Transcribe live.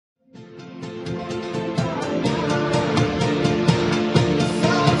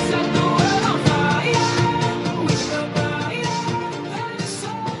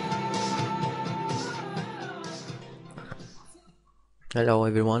Hello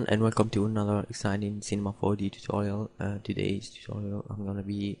everyone and welcome to another exciting Cinema 4D tutorial. Today's tutorial I'm gonna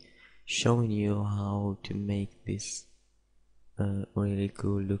be showing you how to make this really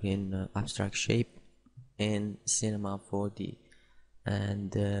cool looking abstract shape in Cinema 4D,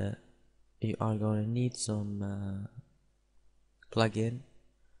 and you are gonna need some plugin.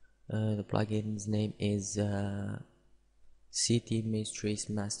 The plugin's name is CT Maze Trace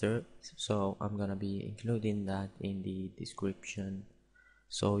Master, so I'm gonna be including that in the description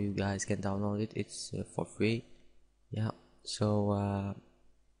so you guys can download it. It's for free. Yeah, so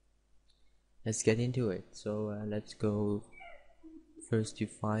let's get into it. So let's go first to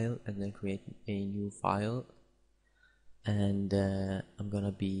file and then create a new file, and I'm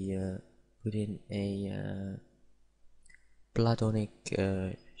gonna be putting a platonic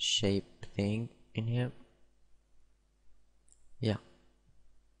shape thing in here. Yeah,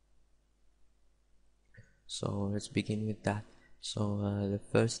 so let's begin with that. So the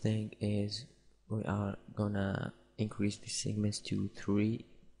first thing is we are gonna increase the segments to 3,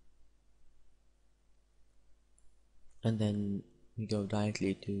 and then we go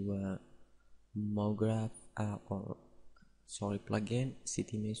directly to MoGraph plugin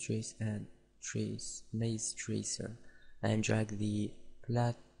CT Maze Trace and Maze Tracer, and drag the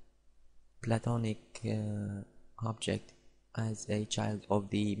platonic object as a child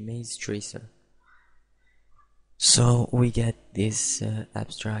of the Maze Tracer. So we get this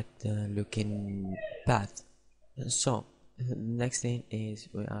abstract looking path. So the next thing is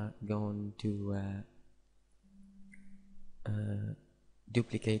we are going to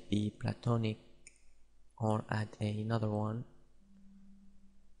duplicate the platonic or add another one,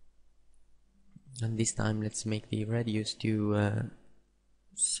 and this time let's make the radius to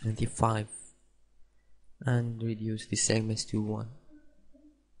 75 and reduce the segments to 1.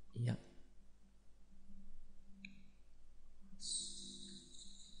 Yeah,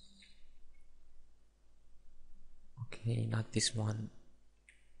 okay, not this one.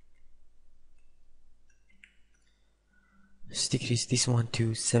 Let's decrease this one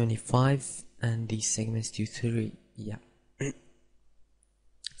to 75 and these segments to 3. Yeah.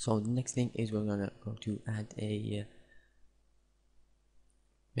 So the next thing is we're gonna go to add a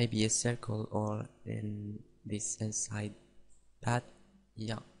maybe a circle or in this inside path.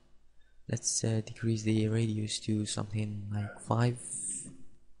 Yeah, let's decrease the radius to something like 5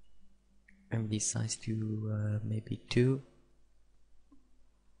 and the size to maybe 2,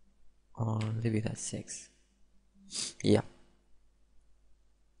 or leave it at 6. Yeah,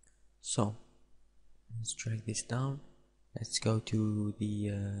 so let's drag this down. Let's go to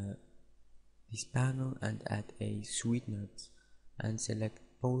the this panel and add a Sweep NURBS and select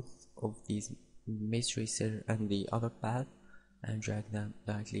both of these Maze Tracer and the other path and drag them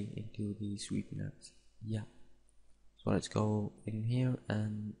directly into the Sweep NURBS. Yeah, so let's go in here,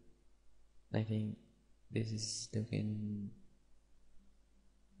 and I think this is looking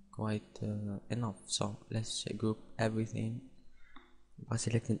quite enough. So let's group everything by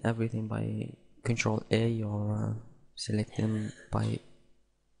selecting everything by Control A, or select them by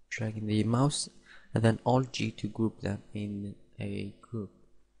dragging the mouse and then Alt G to group them in a group.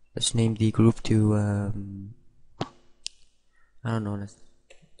 Let's name the group to I don't know, let's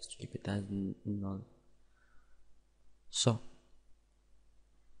keep it as null. So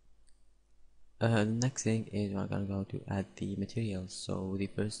the next thing is we're gonna go to add the materials. So the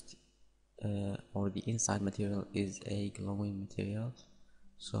first or the inside material is a glowing material,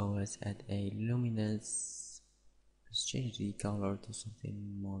 so let's add a luminous. Let's change the color to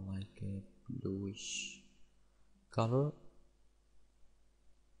something more like a bluish color,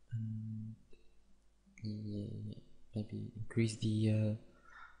 and maybe increase the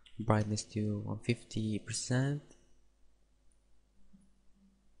brightness to 150%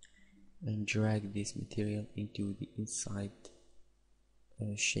 and drag this material into the inside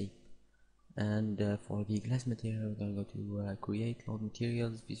shape. And for the glass material, we're gonna go to create load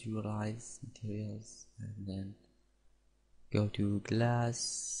materials, visualize materials, and then go to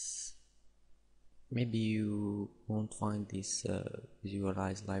glass. Maybe you won't find this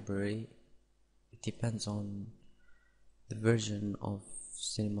visualize library. It depends on the version of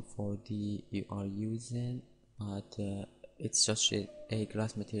Cinema 4D you are using, but it's just a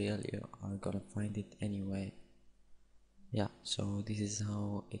glass material. You are gonna find it anyway. Yeah, so this is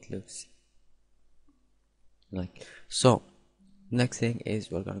how it looks like. So next thing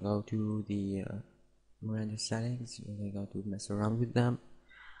is we're gonna go to the render settings. We're gonna go to mess around with them.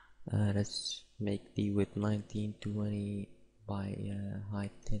 Let's make the width 1920 by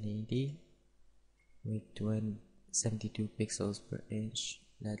height 1080 with 72 pixels per inch.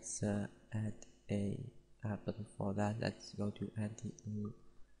 Let's add a but for that let's go to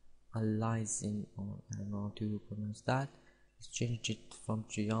Anti-Aliasing, or I don't know how to pronounce that. Let's change it from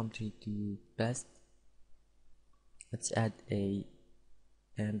geometry to best. Let's add a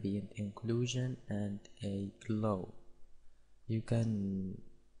ambient occlusion and a glow. You can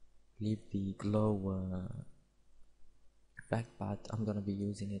leave the glow effect, but I'm gonna be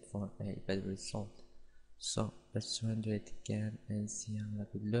using it for a better result. So let's render it again and see how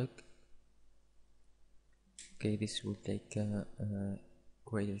that would look. Okay, this will take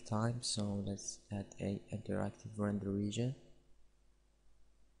greater time, so let's add a interactive render region.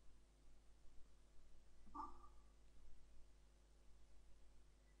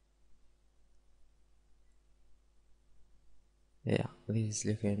 Yeah, this is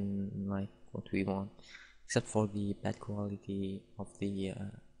looking like what we want, except for the bad quality of the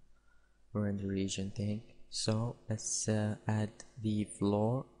render region thing. So let's add the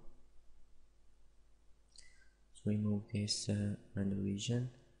floor. Let's remove this render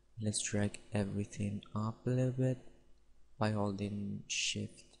region. Let's drag everything up a little bit by holding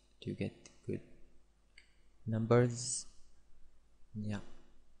shift to get good numbers. Yeah.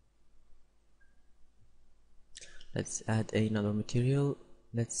 Let's add another material.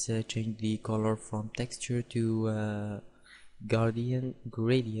 Let's change the color from texture to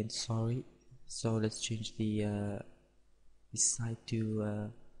gradient, sorry. So let's change the this side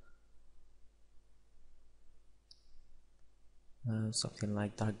to something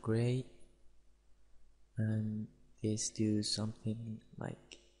like dark gray, and this to something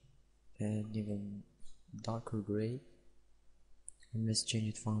like an even darker gray, and let's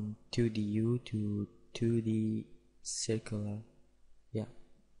change it from 2D U to 2D circular. Yeah,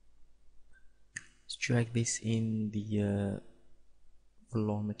 let's drag this in the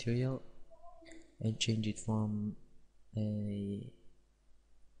floor material and change it from a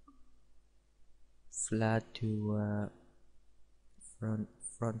flat to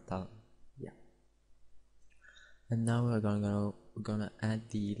frontal. Yeah, and now we're gonna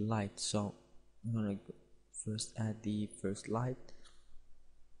add the light. So I'm gonna first add the first light.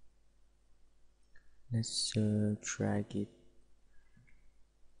 Let's drag it.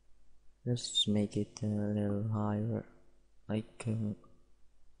 Let's make it a little higher, like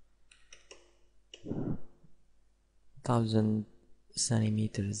 1000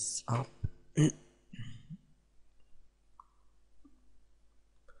 centimeters up. And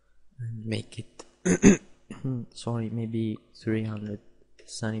make it sorry, maybe 300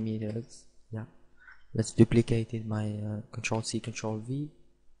 centimeters. Yeah, let's duplicate it by Control C, Control V.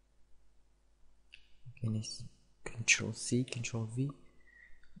 Okay, let's Control C, Control V,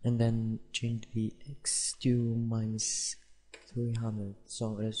 and then change the X to minus 300.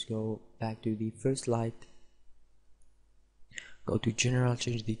 So let's go back to the first light, go to general,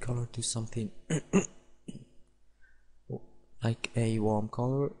 change the color to something like a warm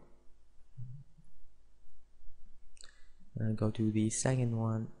color, and go to the second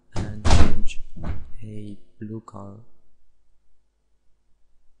one and change a blue color.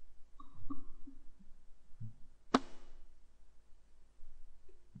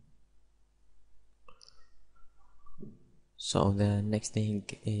 So the next thing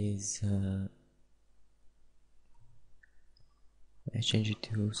is I change it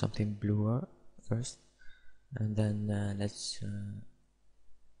to something bluer first, and then let's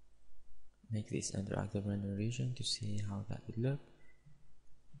make this interactive render region to see how that would look.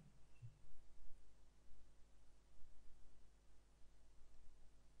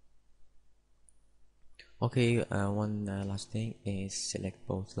 Okay, one last thing is select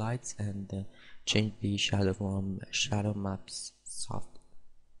both lights and change the shadow from shadow maps soft,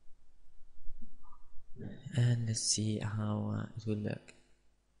 and let's see how it will look.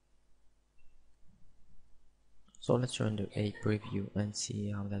 So let's render a preview and see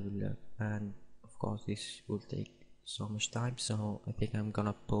how that will look, and of course this will take so much time, so I think I'm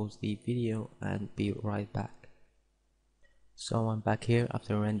gonna pause the video and be right back. So I'm back here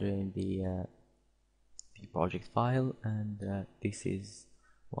after rendering the project file, and this is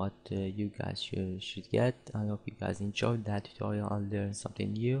what you guys should get. I hope you guys enjoyed that tutorial and learned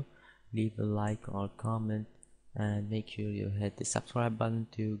something new. Leave a like or comment, and make sure you hit the subscribe button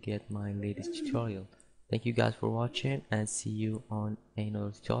to get my latest tutorial. Thank you guys for watching, and see you on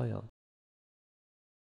another tutorial.